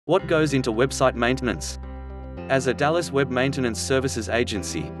What goes into website maintenance? As a Dallas web maintenance services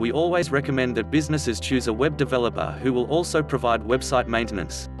agency, we always recommend that businesses choose a web developer who will also provide website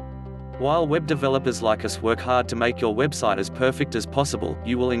maintenance. While web developers like us work hard to make your website as perfect as possible,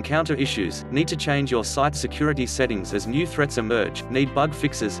 you will encounter issues, need to change your site security settings as new threats emerge, need bug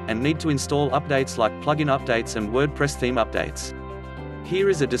fixes, and need to install updates like plugin updates and WordPress theme updates. Here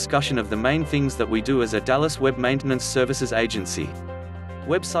is a discussion of the main things that we do as a Dallas web maintenance services agency.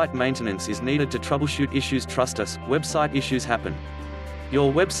 Website maintenance is needed to troubleshoot issues. Trust us, website issues happen.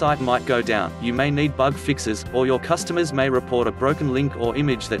 Your website might go down, you may need bug fixes, or your customers may report a broken link or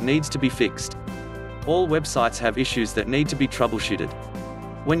image that needs to be fixed. All websites have issues that need to be troubleshooted.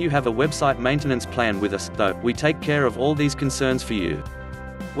 When you have a website maintenance plan with us, though, we take care of all these concerns for you.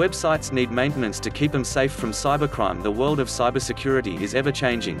 Websites need maintenance to keep them safe from cybercrime. The world of cybersecurity is ever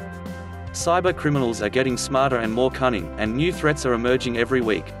changing. Cyber criminals are getting smarter and more cunning, and new threats are emerging every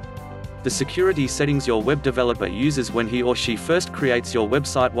week. The security settings your web developer uses when he or she first creates your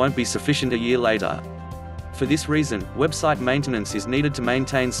website won't be sufficient a year later. For this reason, website maintenance is needed to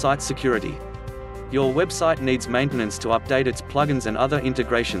maintain site security. Your website needs maintenance to update its plugins and other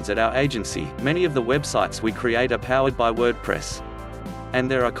integrations at our agency. Many of the websites we create are powered by WordPress.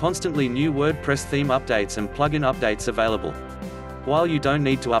 And there are constantly new WordPress theme updates and plugin updates available. While you don't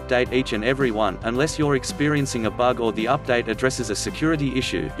need to update each and every one, unless you're experiencing a bug or the update addresses a security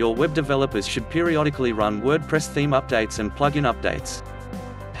issue, your web developers should periodically run WordPress theme updates and plugin updates.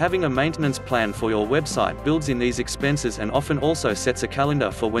 Having a maintenance plan for your website builds in these expenses and often also sets a calendar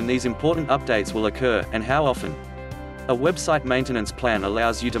for when these important updates will occur, and how often. A website maintenance plan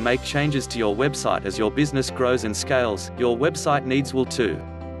allows you to make changes to your website as your business grows and scales. Your website needs will too.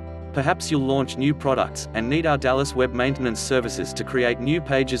 Perhaps you'll launch new products, and need our Dallas web maintenance services to create new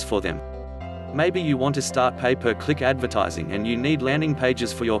pages for them. Maybe you want to start pay-per-click advertising and you need landing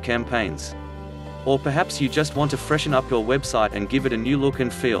pages for your campaigns. Or perhaps you just want to freshen up your website and give it a new look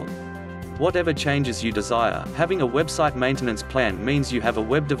and feel. Whatever changes you desire, having a website maintenance plan means you have a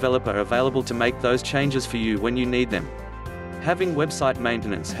web developer available to make those changes for you when you need them. Having website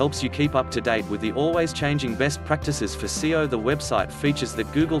maintenance helps you keep up to date with the always changing best practices for SEO. The website features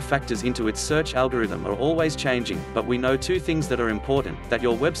that Google factors into its search algorithm are always changing, but we know two things that are important: that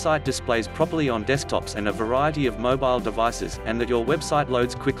your website displays properly on desktops and a variety of mobile devices, and that your website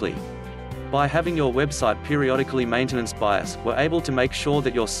loads quickly. By having your website periodically maintained by us, we're able to make sure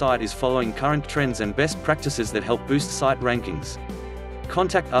that your site is following current trends and best practices that help boost site rankings.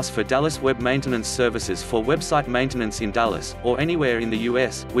 Contact us for Dallas Web Maintenance Services for website maintenance in Dallas, or anywhere in the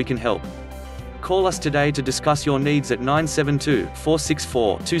US, we can help. Call us today to discuss your needs at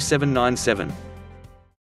 972-464-2797.